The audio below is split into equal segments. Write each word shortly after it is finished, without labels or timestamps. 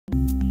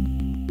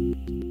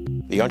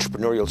The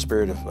entrepreneurial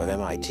spirit of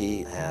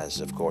MIT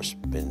has, of course,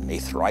 been a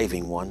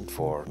thriving one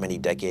for many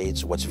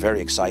decades. What's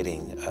very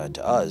exciting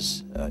to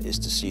us is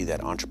to see that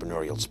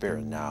entrepreneurial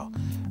spirit now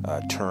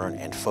turn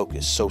and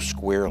focus so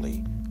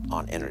squarely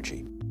on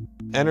energy.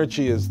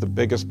 Energy is the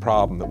biggest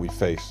problem that we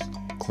face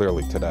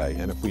clearly today,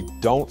 and if we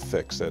don't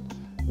fix it,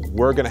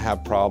 we're going to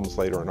have problems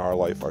later in our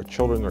life. Our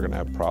children are going to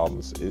have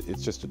problems.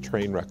 It's just a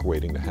train wreck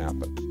waiting to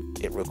happen.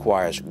 It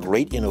requires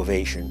great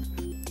innovation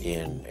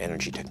in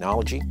energy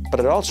technology, but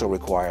it also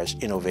requires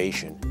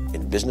innovation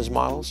in business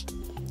models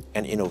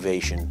and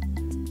innovation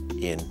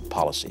in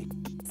policy.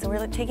 So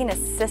we're taking a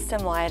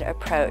system-wide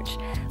approach,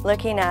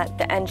 looking at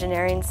the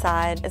engineering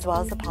side as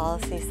well as the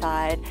policy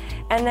side,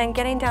 and then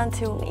getting down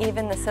to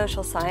even the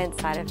social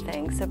science side of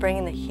things, so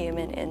bringing the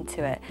human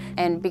into it.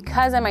 And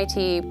because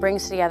MIT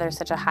brings together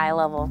such a high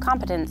level of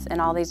competence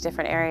in all these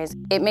different areas,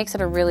 it makes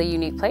it a really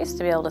unique place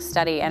to be able to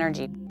study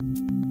energy.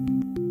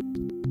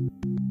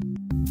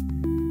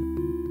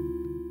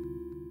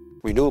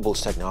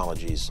 Renewables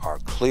technologies are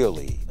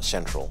clearly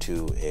central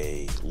to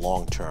a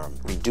long-term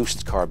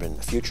reduced carbon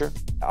future.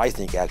 I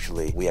think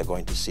actually we are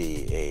going to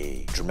see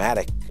a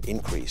dramatic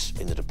increase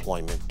in the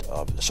deployment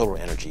of solar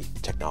energy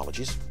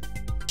technologies,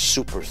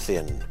 super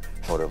thin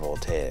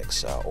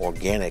photovoltaics,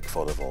 organic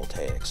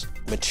photovoltaics,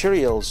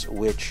 materials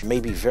which may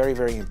be very,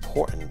 very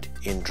important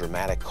in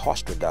dramatic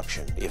cost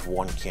reduction if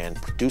one can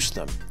produce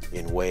them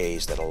in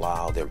ways that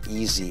allow their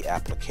easy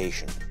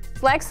application.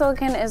 Black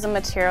silicon is a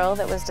material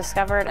that was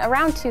discovered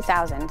around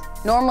 2000.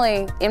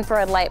 Normally,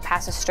 infrared light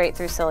passes straight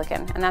through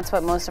silicon, and that's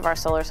what most of our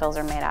solar cells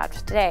are made out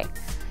of today.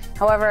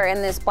 However,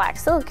 in this black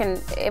silicon,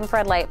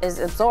 infrared light is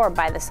absorbed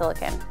by the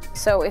silicon.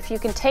 So if you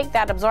can take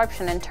that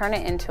absorption and turn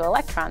it into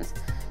electrons,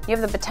 you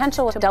have the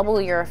potential to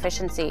double your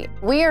efficiency.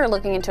 We are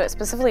looking into it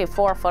specifically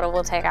for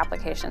photovoltaic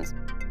applications.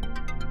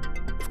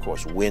 Of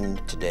course,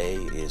 wind today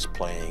is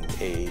playing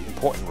an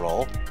important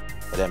role.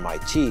 At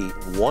MIT,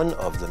 one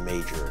of the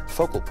major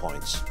focal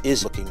points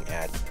is looking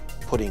at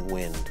putting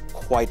wind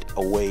quite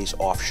a ways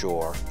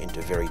offshore into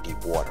very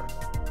deep water.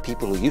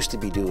 People who used to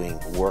be doing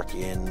work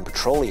in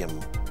petroleum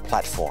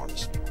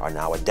platforms are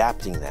now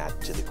adapting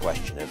that to the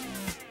question of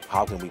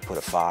how can we put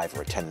a 5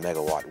 or a 10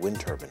 megawatt wind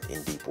turbine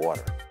in deep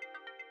water.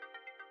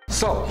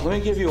 So, let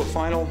me give you a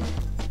final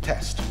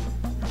test.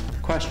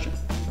 Question: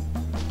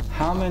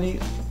 how many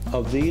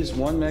of these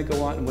 1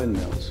 megawatt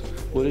windmills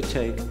would it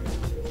take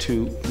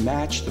to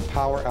match the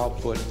power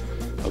output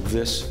of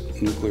this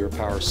nuclear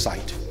power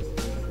site?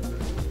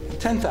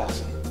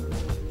 10,000.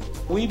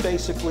 We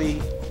basically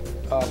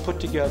put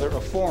together a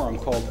forum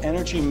called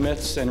Energy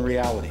Myths and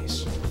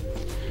Realities.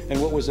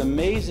 And what was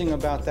amazing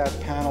about that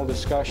panel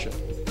discussion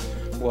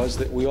was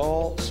that we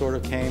all sort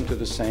of came to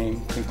the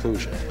same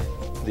conclusion.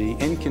 The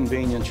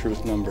inconvenient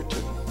truth number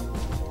 2.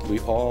 We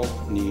all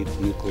need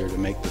nuclear to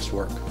make this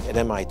work. At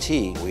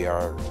MIT, we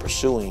are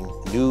pursuing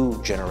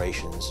new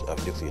generations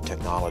of nuclear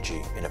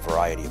technology in a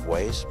variety of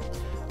ways.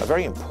 A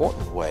very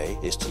important way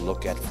is to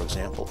look at, for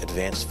example,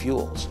 advanced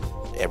fuels.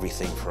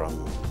 Everything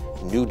from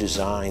new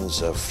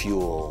designs of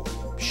fuel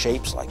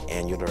shapes like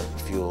annular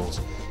fuels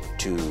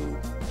to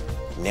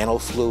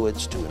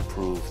nanofluids to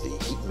improve the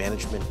heat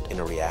management in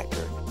a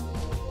reactor.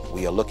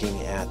 We are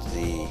looking at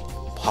the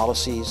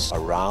policies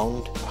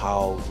around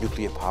how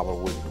nuclear power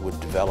would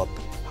develop,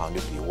 how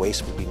nuclear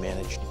waste would be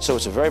managed. So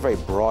it's a very, very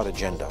broad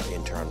agenda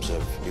in terms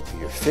of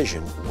nuclear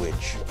fission,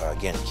 which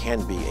again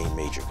can be a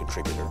major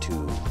contributor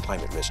to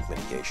climate risk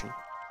mitigation.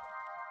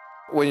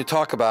 When you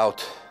talk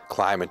about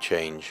climate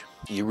change,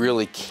 you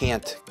really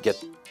can't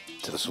get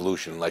to the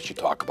solution unless you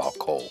talk about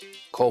coal.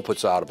 Coal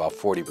puts out about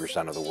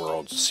 40% of the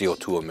world's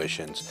CO2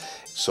 emissions.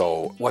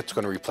 So what's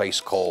going to replace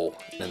coal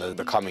in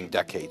the coming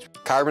decades?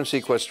 Carbon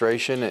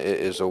sequestration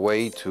is a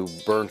way to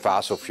burn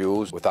fossil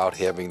fuels without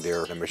having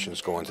their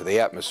emissions go into the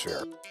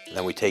atmosphere. And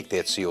then we take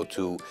that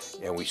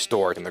CO2 and we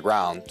store it in the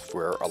ground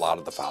where a lot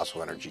of the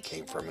fossil energy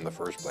came from in the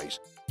first place.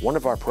 One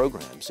of our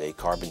programs, a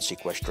carbon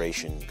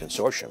sequestration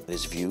consortium,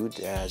 is viewed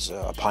as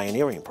a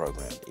pioneering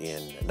program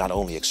in not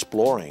only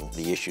exploring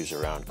the issues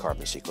around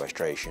carbon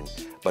sequestration,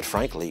 but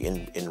frankly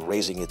in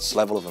raising its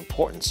level of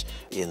importance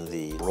in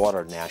the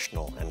broader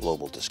national and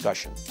global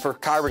discussion. For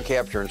carbon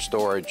capture and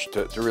storage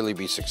to really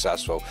be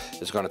successful,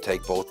 it's going to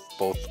take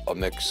both a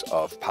mix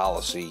of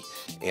policy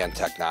and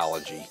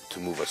technology to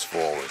move us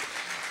forward.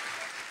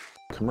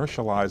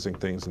 Commercializing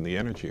things in the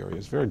energy area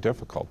is very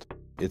difficult.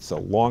 It's a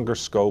longer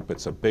scope,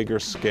 it's a bigger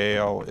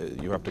scale,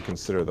 you have to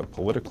consider the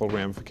political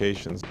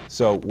ramifications.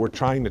 So we're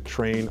trying to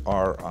train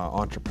our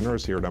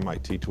entrepreneurs here at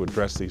MIT to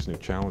address these new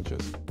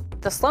challenges.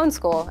 The Sloan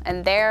School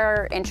and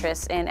their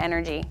interests in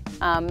energy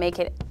make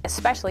it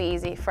especially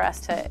easy for us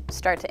to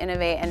start to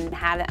innovate and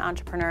have an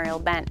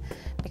entrepreneurial bent,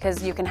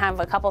 because you can have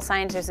a couple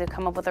scientists who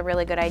come up with a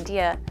really good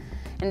idea,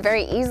 and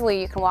very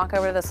easily you can walk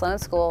over to the Sloan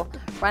School,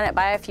 run it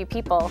by a few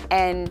people,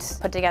 and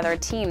put together a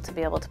team to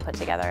be able to put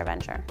together a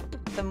venture.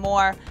 The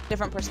more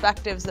different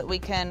perspectives that we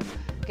can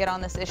get on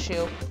this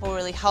issue will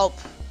really help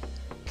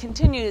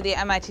continue the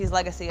MIT's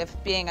legacy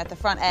of being at the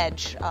front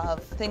edge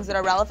of things that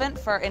are relevant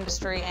for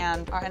industry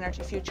and our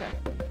energy future.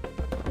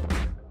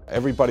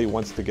 Everybody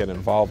wants to get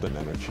involved in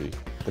energy.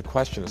 The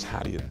question is, how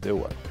do you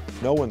do it?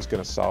 No one's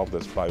going to solve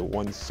this by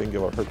one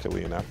singular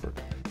Herculean effort.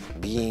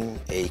 Being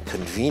a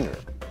convener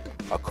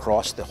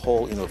across the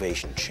whole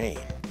innovation chain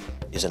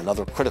is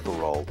another critical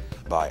role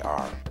by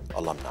our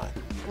alumni.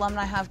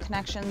 Alumni have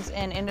connections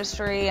in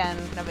industry and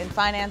in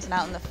finance and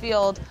out in the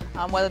field,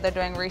 whether they're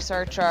doing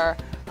research or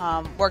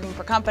working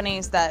for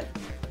companies that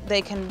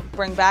they can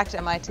bring back to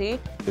MIT.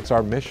 It's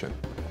our mission.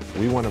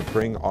 We want to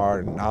bring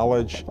our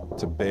knowledge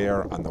to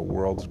bear on the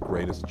world's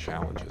greatest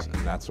challenges,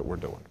 and that's what we're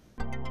doing.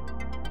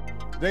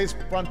 Today's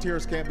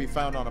frontiers can't be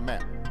found on a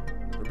map.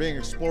 They're being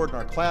explored in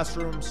our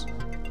classrooms,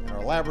 in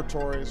our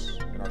laboratories,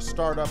 in our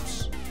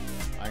startups.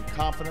 I'm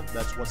confident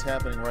that's what's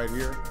happening right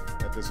here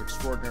at this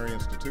extraordinary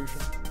institution.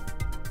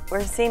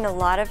 We're seeing a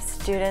lot of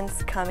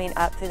students coming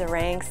up through the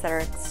ranks that are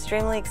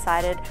extremely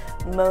excited,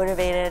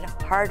 motivated,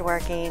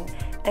 hardworking,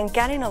 and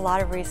getting a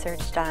lot of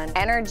research done.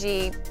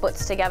 Energy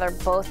puts together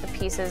both the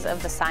pieces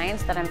of the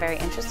science that I'm very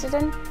interested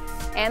in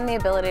and the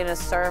ability to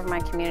serve my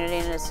community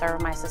and to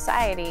serve my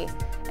society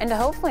and to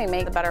hopefully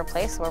make a better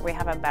place where we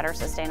have a better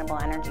sustainable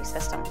energy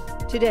system.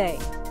 Today,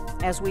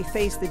 as we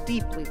face the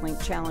deeply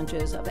linked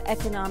challenges of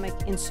economic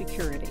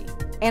insecurity,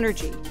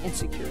 energy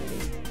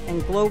insecurity,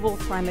 and global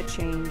climate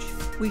change,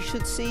 we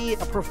should see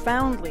a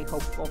profoundly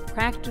hopeful,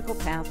 practical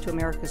path to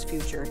America's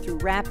future through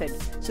rapid,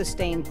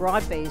 sustained,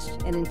 broad-based,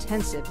 and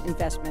intensive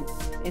investment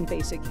in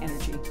basic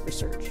energy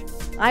research.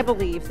 I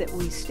believe that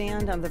we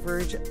stand on the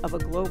verge of a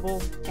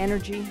global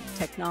energy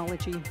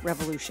technology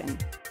revolution.